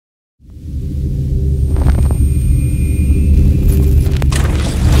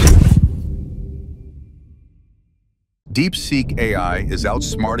DeepSeek AI is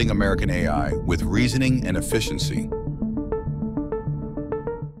outsmarting American AI with reasoning and efficiency.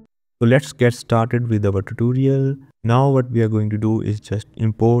 So let's get started with our tutorial. Now what we are going to do is just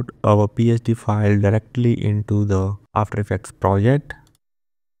import our PSD file directly into the After Effects project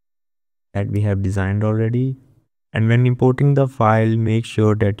that we have designed already. And when importing the file, make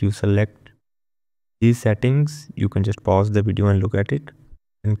sure that you select these settings. You can just pause the video and look at it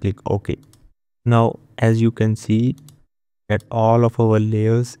and click OK. Now, as you can see that all of our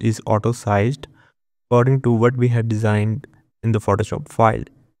layers is auto-sized according to what we had designed in the Photoshop file.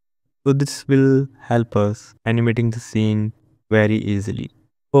 So this will help us animating the scene very easily.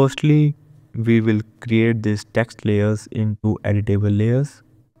 Firstly, we will create these text layers into editable layers.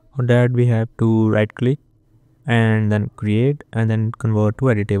 For that we have to right click and then create and then convert to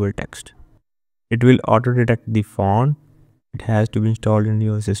editable text. It will auto detect the font. It has to be installed in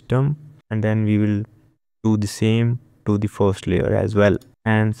your system, and then we will do the same to the first layer as well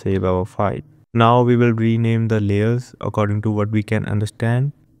and save our file. Now we will rename the layers according to what we can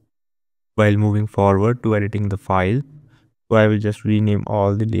understand while moving forward to editing the file. So I will just rename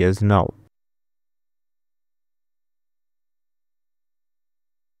all the layers now.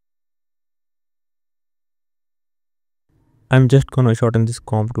 I'm just gonna shorten this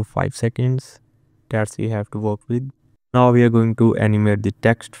comp to 5 seconds. That's we have to work with. Now we are going to animate the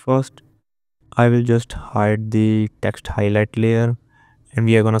text first. I will just hide the text highlight layer and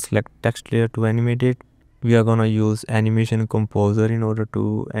we are gonna select text layer to animate it. We are gonna use animation composer in order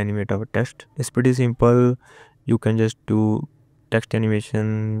to animate our text. It's pretty simple. You can just do text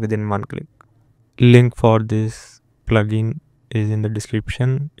animation within one click. Link for this plugin is in the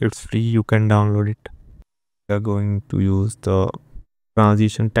description. It's free, you can download it. We are going to use the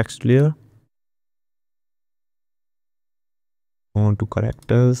transition text layer. Go on to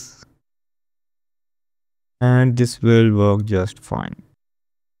characters and this will work just fine.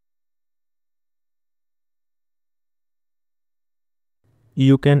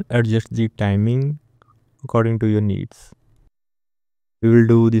 You can adjust the timing according to your needs. We will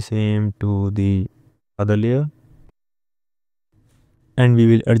do the same to the other layer and we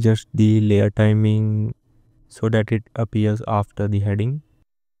will adjust the layer timing so that it appears after the heading.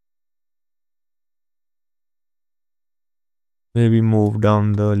 Maybe move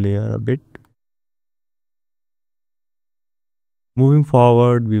down the layer a bit. Moving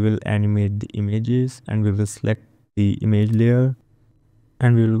forward, we will animate the images and we will select the image layer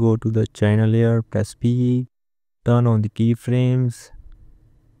and we will go to the China layer, press P, turn on the keyframes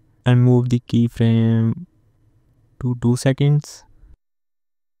and move the keyframe to 2 seconds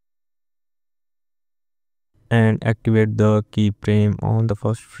and activate the keyframe on the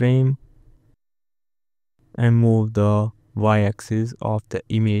first frame and move the y-axis of the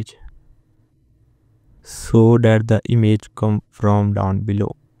image so that the image come from down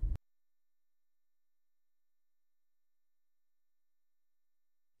below.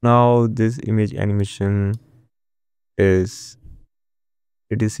 Now this image animation is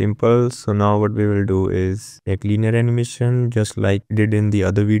pretty simple. So now what we will do is make linear animation just like we did in the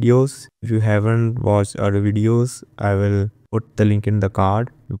other videos. If you haven't watched other videos, I will put the link in the card.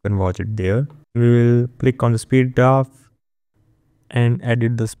 You can watch it there. We will click on the speed graph and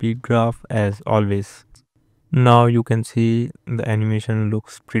edit the speed graph as always. Now you can see the animation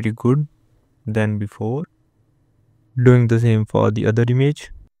looks pretty good than before. Doing the same for the other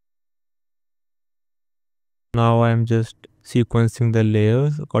image. Now I'm just sequencing the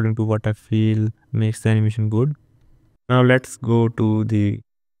layers according to what I feel makes the animation good. Now let's go to the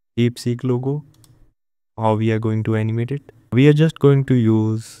DeepSeek logo. How we are going to animate it. We are just going to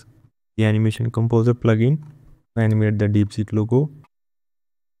use the animation composer plugin to animate the DeepSeek logo.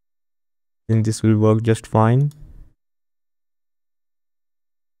 And this will work just fine.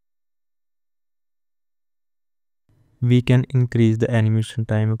 We can increase the animation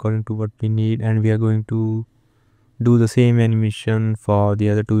time according to what we need, and we are going to do the same animation for the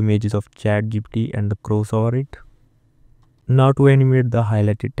other two images of ChatGPT and the cross over it. Now to animate the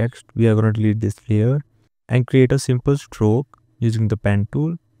highlighted text, we are going to delete this layer and create a simple stroke using the pen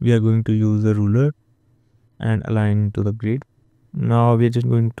tool. We are going to use the ruler and align to the grid. Now we are just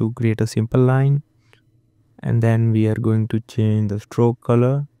going to create a simple line and then we are going to change the stroke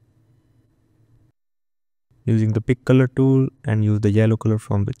color using the pick color tool and use the yellow color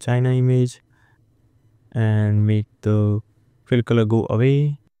from the China image and make the fill color go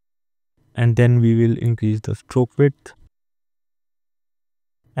away, and then we will increase the stroke width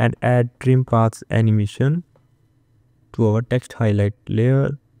and add trim paths animation to our text highlight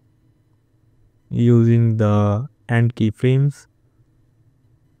layer using the end keyframes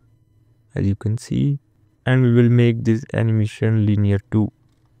as you can see. and we will make this animation linear too.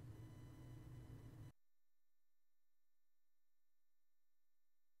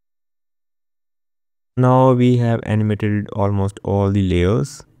 Now we have animated almost all the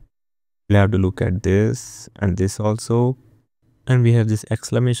layers. We'll have to look at this and this also. And we have this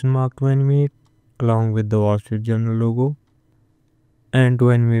exclamation mark to animate along with the Wall Street Journal logo. And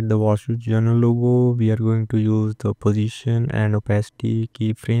to animate the Wall Street Journal logo, we are going to use the position and opacity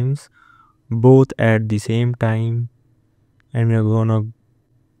keyframes both at the same time. And we are gonna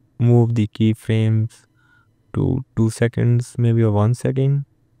move the keyframes to 2 seconds, maybe a 1 second.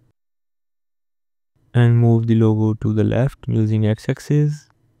 And move the logo to the left using x-axis.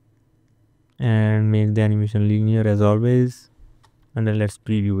 And make the animation linear as always. And then let's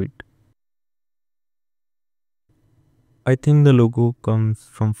preview it. I think the logo comes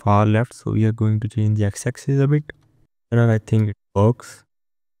from far left, so we are going to change the x-axis a bit. And I think it works.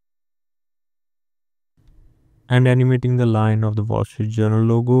 And animating the line of the Wall Street Journal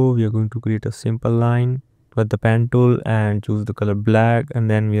logo, we are going to create a simple line with the pen tool and choose the color black. And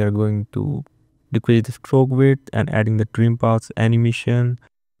then we are going to decrease the stroke width and adding the trim paths animation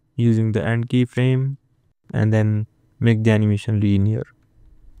using the end keyframe, and then make the animation linear.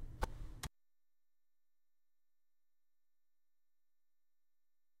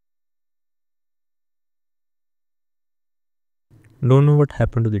 Don't know what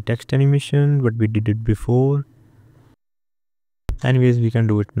happened to the text animation, but we did it before. Anyways, we can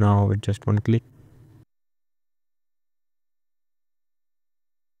do it now with just one click.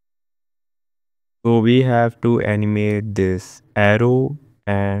 So we have to animate this arrow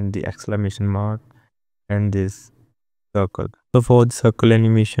and the exclamation mark and this circle. So for the circle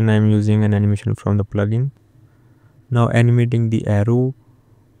animation, I'm using an animation from the plugin. Now animating the arrow,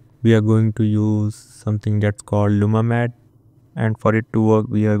 we are going to use something that's called LumaMat, and for it to work,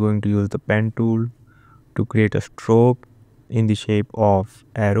 we are going to use the pen tool to create a stroke in the shape of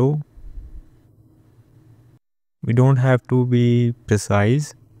arrow. We don't have to be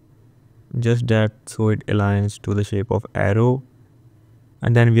precise, just that so it aligns to the shape of arrow.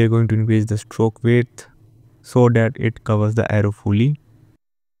 And then we are going to increase the stroke width so that it covers the arrow fully.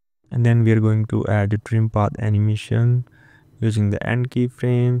 And then we are going to add the trim path animation using the end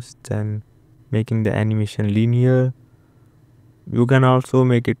keyframes, then making the animation linear. You can also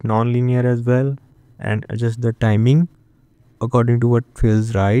make it non-linear as well and adjust the timing according to what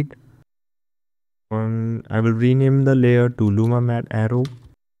feels right. I will rename the layer to LumaMat Arrow.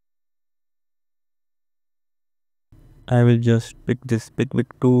 I will just pick this pick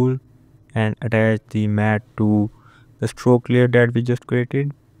tool and attach the mat to the stroke layer that we just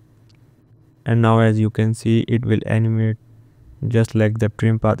created. And now as you can see, it will animate just like the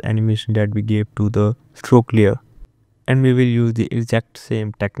trim path animation that we gave to the stroke layer. And we will use the exact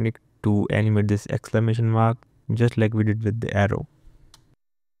same technique to animate this exclamation mark just like we did with the arrow.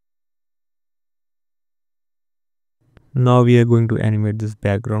 Now we are going to animate this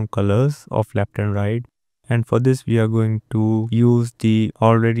background colors of left and right. And for this we are going to use the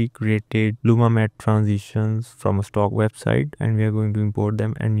already created LumaMat transitions from a stock website, and we are going to import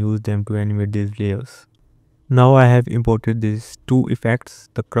them and use them to animate these layers. Now I have imported these two effects,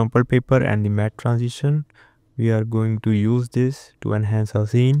 the crumpled paper and the matte transition. We are going to use this to enhance our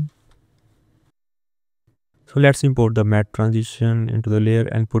scene. So let's import the matte transition into the layer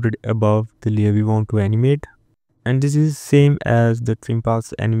and put it above the layer we want to animate. And this is same as the trim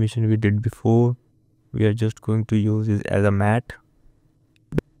paths animation we did before. We are just going to use this as a matte.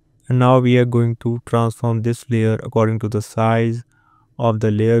 And now we are going to transform this layer according to the size of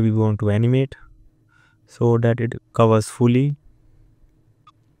the layer we want to animate so that it covers fully.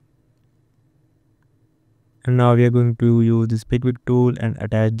 And now we are going to use this pick tool and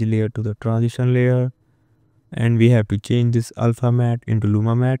attach the layer to the transition layer. And we have to change this alpha matte into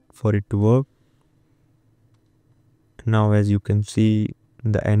luma matte for it to work. Now as you can see,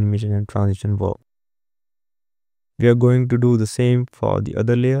 the animation and transition work. We are going to do the same for the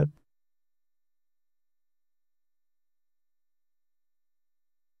other layer.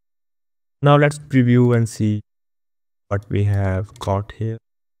 Now let's preview and see what we have got here.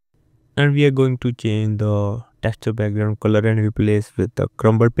 And we are going to change the texture background color and replace with the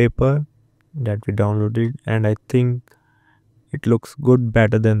crumbled paper that we downloaded, and I think it looks good,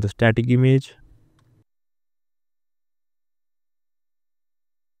 better than the static image.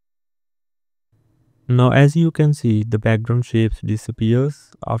 Now as you can see, the background shapes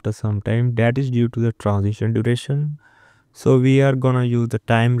disappears after some time. That is due to the transition duration. So we are gonna use the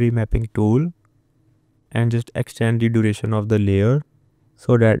time remapping tool and just extend the duration of the layer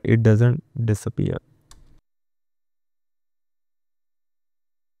so that it doesn't disappear.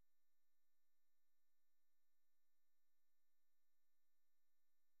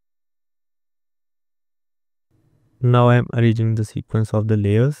 Now I'm arranging the sequence of the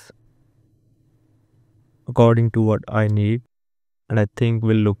layers according to what I need and I think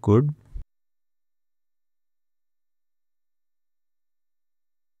will look good.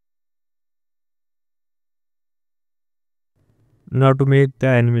 Now to make the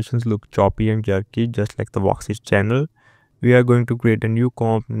animations look choppy and jerky just like the Vox's channel, we are going to create a new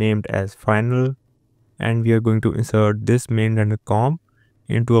comp named as final, and we are going to insert this main render comp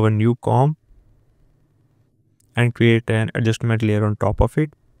into our new comp and create an adjustment layer on top of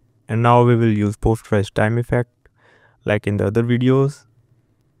it. And now we will use post-stretch time effect like in the other videos,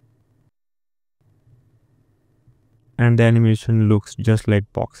 and the animation looks just like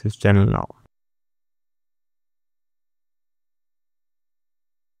Vox's channel now.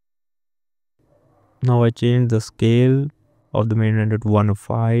 Now I change the scale of the main render to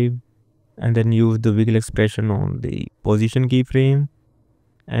 1/5 and then use the wiggle expression on the position keyframe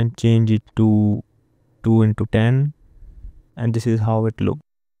and change it to 2:10, and this is how it looks.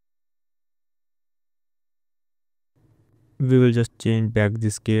 We will just change back the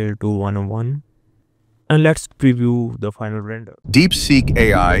scale to 1:1 and let's preview the final render. DeepSeek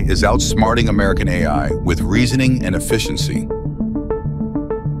AI is outsmarting American AI with reasoning and efficiency.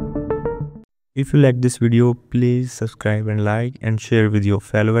 If you like this video, please subscribe and like and share with your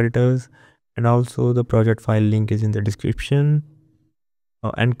fellow editors, and also the project file link is in the description.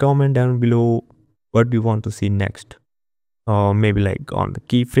 And comment down below what you want to see next. Maybe like on the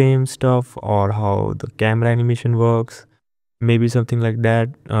keyframe stuff or how the camera animation works, maybe something like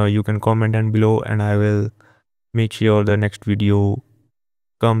that. You can comment down below and I will make sure the next video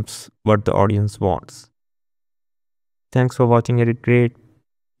comes what the audience wants. Thanks for watching Edit Great.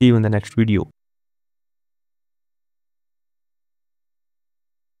 See you in the next video.